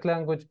 Now, Arabic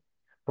language,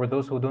 for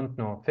those who don't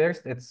know,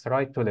 first, it's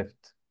right to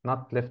left,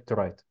 not left to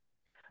right.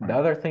 The Right.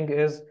 other thing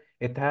is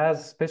it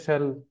has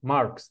special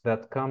marks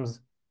that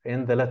comes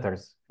in the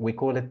letters. We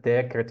call it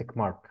diacritic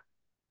mark.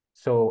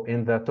 So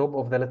in the top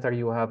of the letter,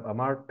 you have a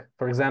mark.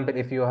 For example,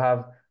 if you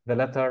have the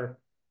letter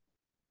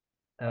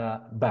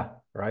ba,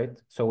 right?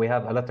 So we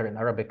have a letter in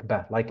Arabic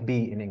ba, like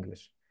B in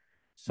English.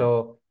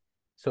 So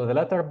the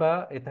letter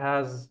ba, it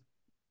has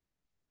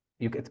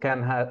it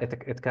can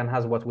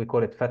has what we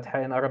call it fatha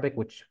in Arabic,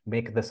 which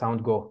make the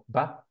sound go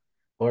ba,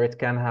 or it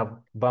can have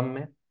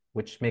damme,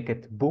 which make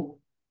it bu,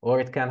 or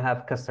it can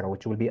have kasra,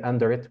 which will be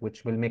under it,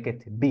 which will make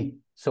it bi.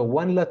 So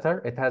one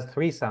letter, it has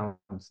three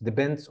sounds,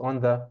 depends on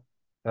the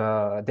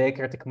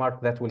diacritic mark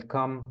that will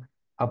come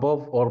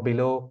above or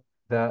below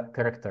the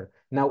character.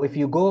 Now, if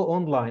you go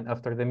online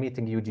after the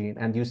meeting, Eugene,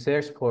 and you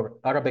search for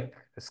Arabic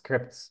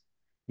scripts,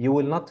 you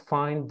will not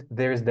find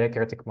there is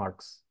diacritic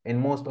marks in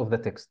most of the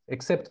text,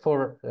 except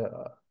for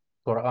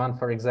Quran,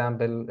 for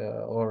example,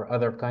 or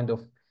other kind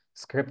of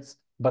scripts.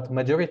 But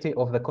majority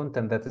of the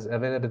content that is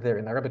available there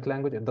in Arabic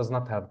language, it does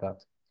not have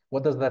that.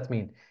 What does that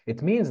mean?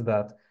 It means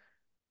that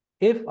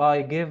if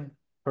I give,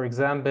 for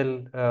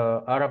example,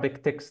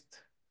 Arabic text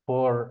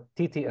for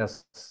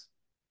TTS,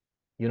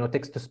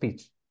 text to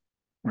speech,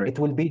 Right. it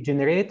will be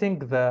generating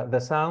the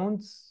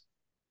sounds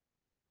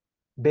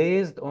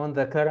based on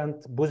the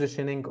current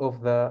positioning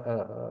of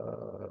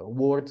the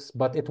words,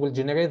 but it will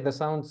generate the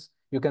sounds,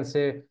 you can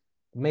say,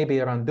 maybe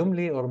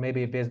randomly or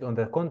maybe based on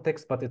the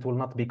context, but it will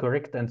not be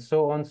correct and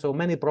so on. So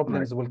many Right.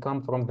 problems will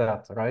come from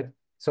that, right?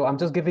 So I'm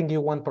just giving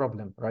you one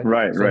problem, right?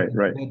 Right. So Right.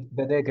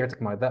 the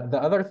diacritic mark.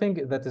 The other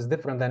thing that is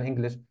different than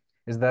English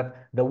is that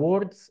the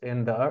words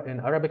in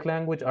Arabic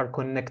language are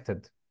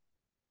connected.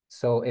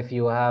 So if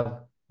you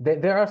have,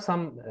 there are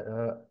some,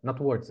 not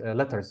words,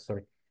 letters,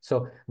 sorry.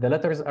 So the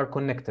letters are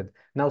connected.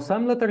 Now,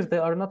 some letters, they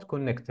are not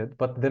connected,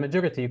 but the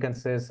majority, you can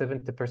say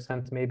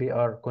 70% maybe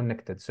are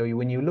connected. So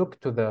when you look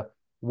to the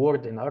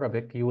word in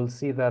Arabic, you will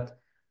see that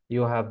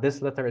you have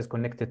this letter is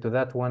connected to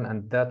that one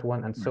and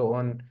Right. so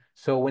on.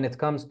 So when it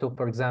comes to,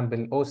 for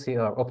example,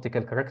 OCR,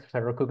 optical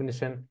character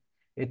recognition,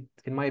 in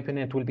my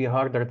opinion, it will be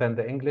harder than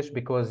the English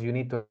because you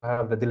need to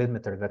have the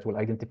delimiter that will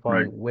identify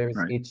Right. where is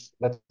Right. each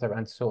letter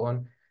and so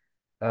on.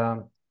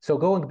 So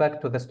going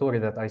back to the story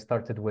that I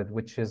started with,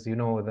 which is,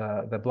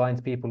 the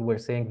blind people were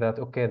saying that,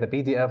 okay, the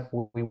PDF,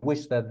 we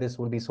wish that this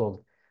will be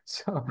solved.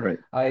 So Right.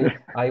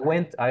 I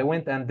went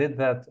and did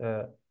that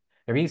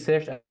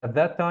research. At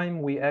that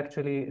time, we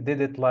actually did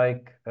it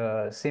like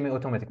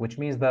semi-automatic, which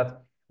means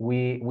that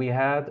we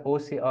had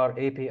OCR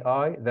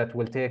API that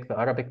will take the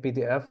Arabic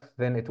PDF,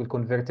 then it will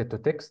convert it to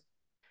text.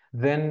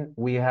 Then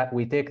we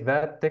take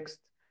that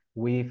text,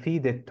 we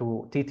feed it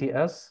to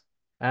TTS,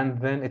 and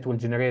then it will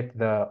generate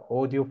the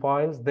audio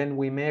files. Then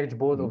we merge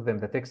both Mhm. of them,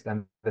 the text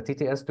and the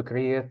TTS, to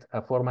create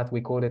a format.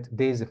 We call it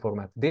DAISY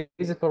format.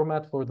 DAISY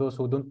format, for those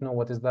who don't know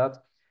what is that,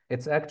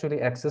 it's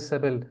actually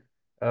accessible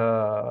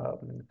uh,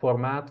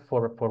 format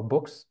for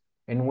books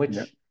in Yeah. which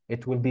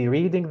it will be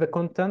reading the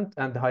content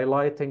and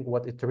highlighting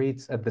what it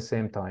reads at the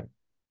same time.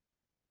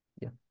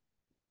 Yeah.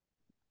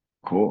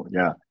 Cool.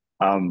 Yeah.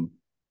 Um,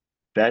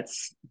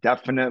 That's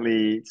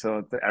definitely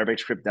so. The Arabic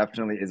script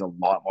definitely is a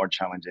lot more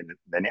challenging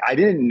than I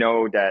didn't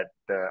know that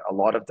a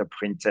lot of the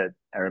printed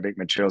Arabic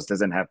materials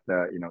doesn't have the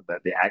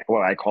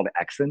what I call the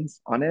accents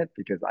on it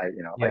because like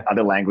Yeah.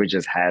 other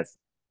languages has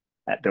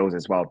those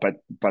as well. But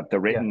the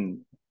Yeah.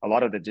 written a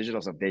lot of the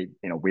digital stuff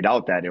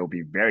without that it will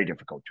be very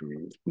difficult to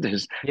read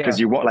just because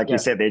Yeah. you want like you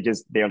Yeah. said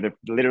they're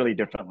literally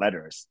different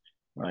letters,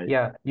 right?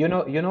 Yeah,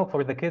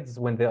 for the kids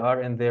when they are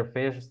in their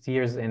first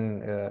years in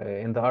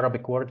the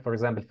Arabic world, for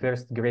example,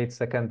 first grade,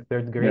 second,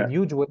 third Yeah. grade,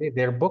 usually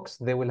their books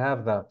they will have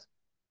that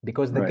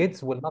because the Right. kids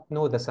will not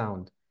know the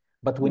sound.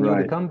 But when you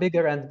Right. become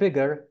bigger and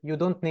bigger, you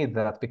don't need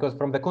that because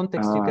from the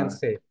context you can Uh,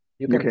 say,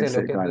 you you can can tell,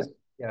 say okay, got it. this,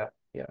 yeah,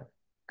 yeah,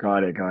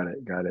 Got it. Got it.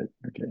 Got it.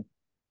 Okay.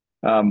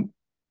 Um,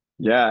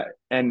 yeah,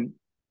 and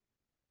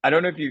I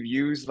don't know if you've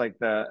used like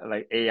the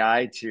like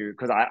AI to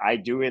because I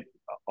do it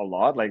a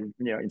lot. Like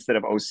instead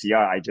of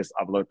OCR, I just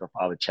upload the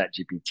file to Chat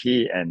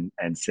GPT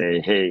and say,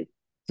 hey,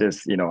 just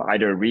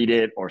either read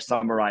it or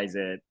summarize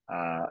it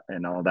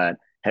and all that.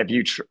 Have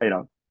you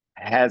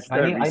has I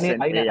the need, I need,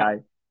 recent I need,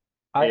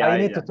 I AI,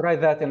 need to yeah. try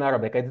that in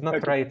Arabic. I did not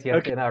Okay, try it yet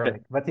okay, in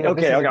Arabic, but yeah,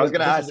 okay, okay. I was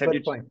gonna this is ask, a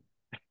good point.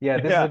 Yeah,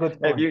 this is yeah, a good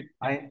point. have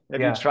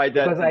you tried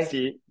that Because and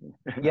see?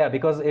 yeah,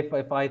 because if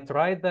I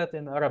tried that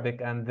in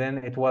Arabic and then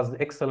it was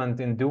excellent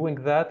in doing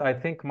that, I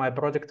think my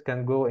project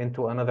can go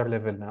into another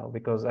level now,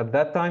 because at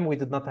that time we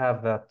did not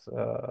have that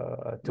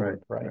Right, tool,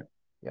 right? right.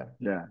 Yeah.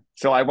 Yeah.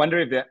 So I wonder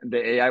if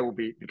the AI will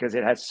be, because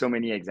it has so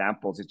many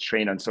examples, it's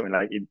trained on so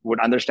like it would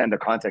understand the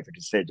context, like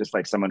you say, just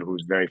like someone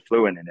who's very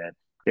fluent in it,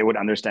 they would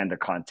understand the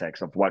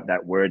context of what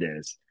that word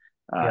is.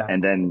 Yeah.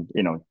 And then,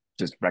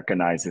 just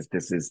recognizes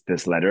this is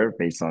this letter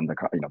based on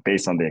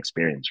based on the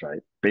experience,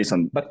 right? But Based from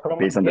on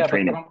the yeah, but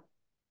training. from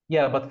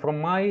yeah, but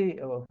from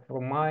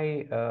my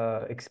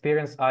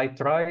experience, I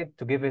tried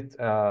to give it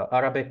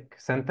Arabic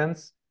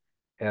sentence,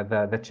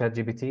 the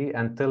ChatGPT,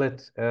 and tell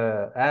it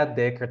add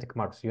diacritic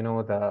marks,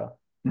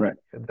 Right.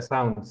 the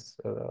sounds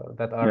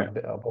that are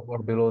Yeah. above or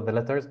below the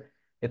letters.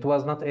 It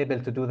was not able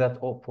to do that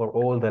for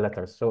all the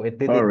letters. So it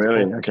did Oh, it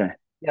really? for, Okay.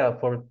 yeah,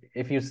 for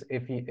if you s-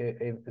 if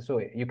so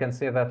you can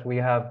say that we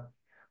have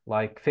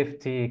like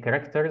 50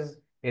 characters.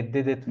 It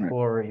did it Right.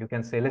 for, you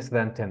can say, less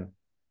than 10.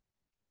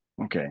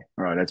 Okay.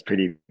 All right. That's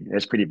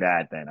pretty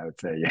bad then, I would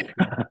say. Yeah.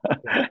 Yeah.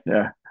 Yeah.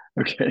 Yeah.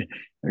 Okay.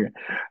 Okay.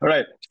 All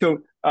right. So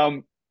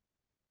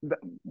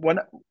one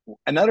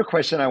another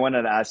question I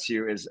wanted to ask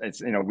you is,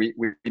 it's we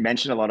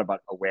mentioned a lot about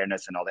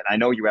awareness and all that. I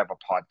know you have a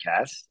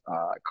podcast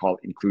called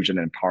Inclusion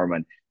and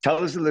Empowerment.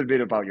 Tell us a little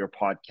bit about your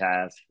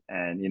podcast,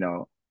 and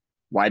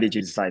why did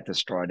you decide to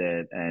start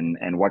it,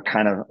 and what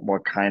kind of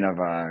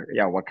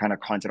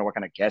content, or what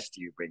kind of guests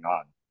do you bring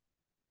on?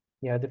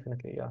 Yeah,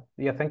 definitely. Yeah.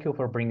 Yeah. Thank you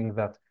for bringing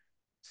that.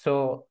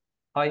 So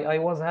I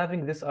was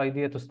having this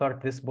idea to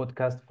start this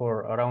podcast for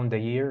around a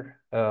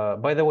year.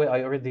 By the way,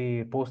 I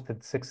already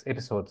posted 6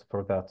 episodes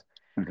for that.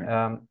 Okay.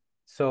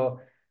 So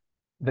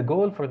the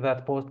goal for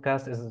that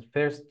podcast is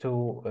first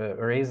to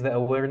raise the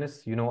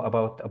awareness,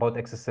 about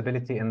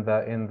accessibility in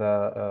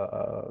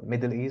the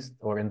Middle East,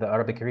 or in the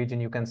Arabic region,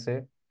 you can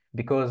say,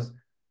 because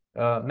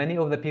many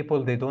of the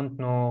people, they don't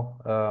know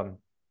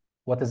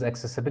what is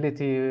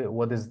accessibility,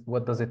 what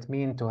does it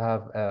mean to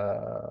have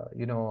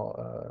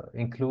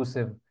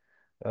inclusive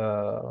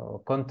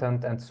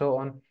content, and so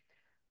on.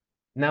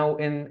 Now,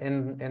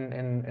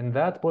 in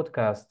that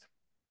podcast,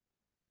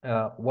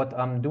 what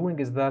I'm doing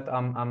is that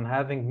I'm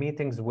having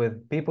meetings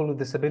with people with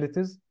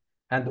disabilities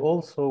and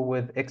also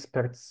with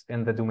experts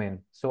in the domain.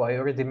 So I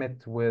already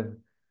met with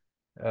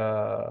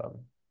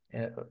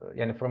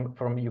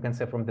from you can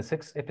say from the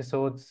 6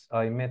 episodes,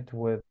 I met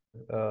with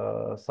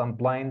some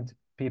blind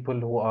people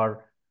who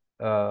are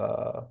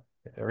uh,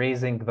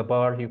 raising the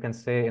bar, you can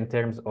say, in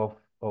terms of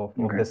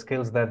Okay. the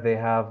skills that they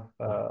have.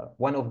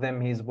 One of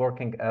them, he's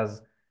working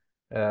as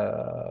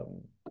uh,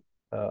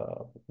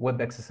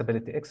 web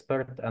accessibility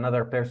expert.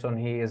 Another person,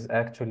 he is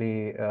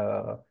actually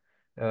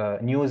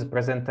news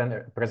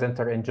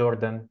presenter in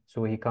Jordan,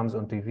 so he comes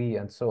on TV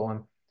and so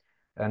on,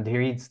 and he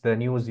reads the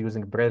news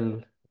using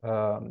Braille.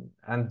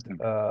 And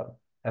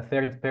a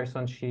third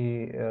person,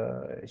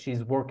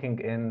 she's working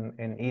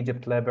in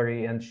Egypt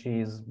Library, and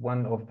she's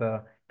one of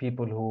the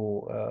people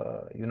who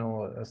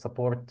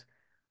support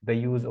the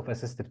use of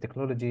assistive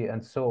technology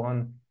and so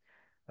on.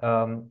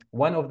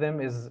 One of them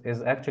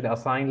is actually a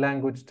sign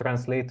language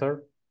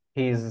translator.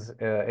 He's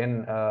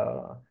in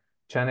a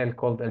channel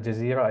called Al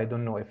Jazeera. I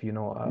don't know if you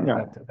know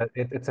Yeah.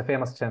 it's a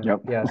famous channel. Yep.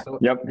 Yeah. So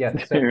Yep. yeah.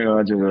 So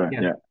yeah.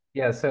 Yeah.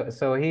 Yeah,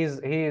 so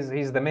he's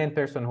the main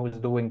person who's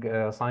doing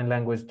sign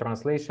language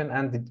translation.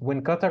 And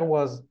when Qatar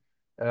was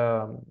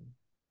um,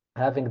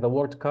 having the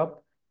World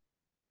Cup,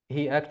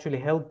 he actually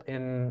helped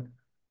in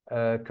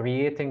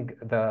creating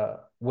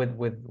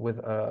with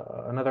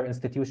another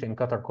institution in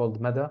Qatar called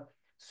Mada.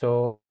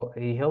 So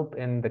he helped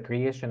in the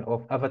creation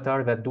of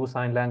avatar that do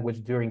sign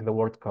language during the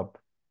World Cup.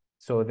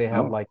 So they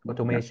have Oh, like okay.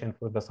 automation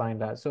for the sign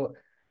language.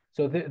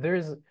 So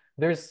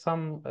there's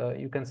some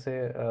you can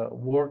say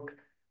work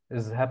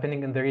is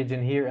happening in the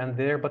region here and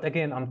there. But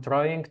again, I'm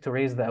trying to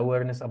raise the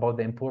awareness about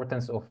the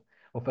importance of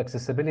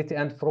accessibility.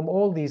 And from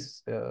all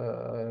these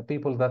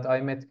people that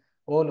I met,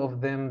 all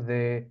of them,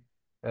 they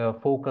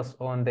focus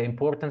on the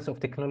importance of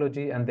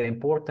technology and the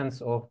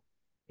importance of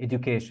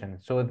education.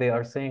 So they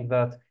are saying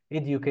that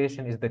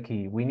education is the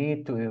key. We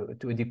need to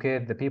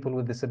educate the people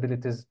with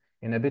disabilities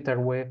in a better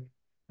way.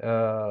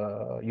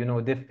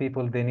 Deaf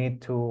people, they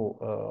need to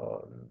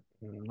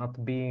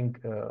not being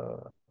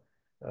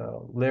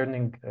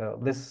learning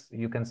less,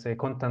 you can say,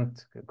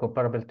 content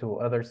comparable to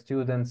other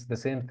students. The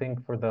same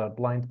thing for the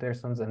blind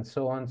persons and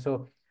so on.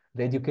 So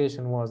the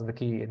education was the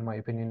key, in my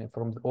opinion,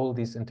 from all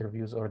these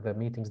interviews or the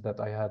meetings that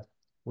I had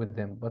with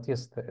them. But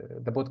yes,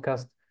 the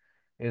podcast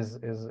is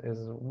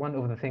one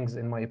of the things,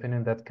 in my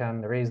opinion, that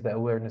can raise the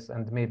awareness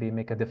and maybe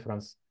make a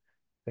difference.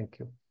 Thank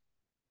you.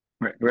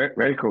 Very,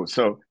 very cool.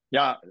 So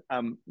yeah,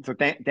 so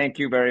thank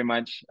you very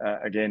much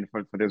again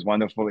for this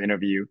wonderful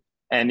interview.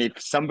 And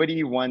if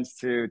somebody wants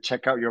to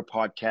check out your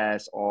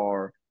podcast,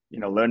 or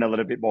learn a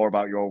little bit more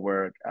about your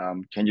work.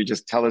 Can you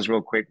just tell us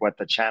real quick what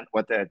the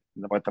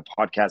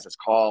podcast is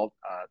called?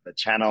 The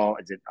channel,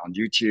 is it on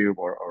YouTube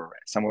or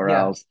somewhere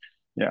Yeah. else?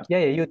 Yeah. Yeah,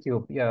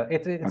 YouTube. Yeah,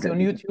 it's Okay. on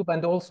YouTube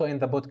and also in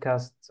the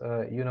podcast,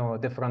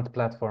 different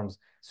platforms.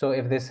 So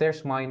if they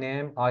search my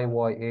name,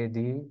 Iyad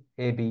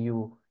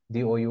Abu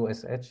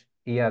Doush,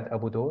 Iyad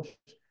Abu Doush,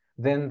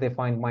 then they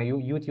find my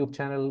YouTube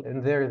channel,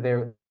 and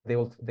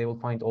they will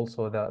find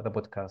also the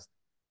podcast.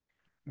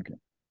 Okay.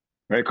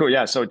 Very cool.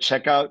 Yeah. So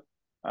check out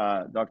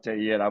Dr.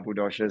 Iyad Abu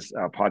Doush's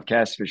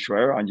podcast for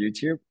sure on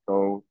YouTube.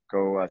 Go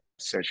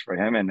search for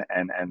him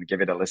and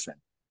give it a listen.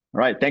 All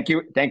right. Thank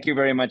you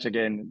very much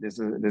again. This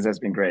has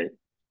been great.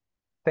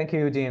 Thank you,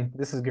 Eugene.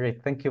 This is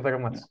great. Thank you very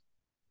much. Yeah.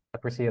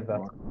 Appreciate You're that.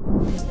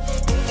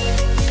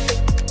 welcome.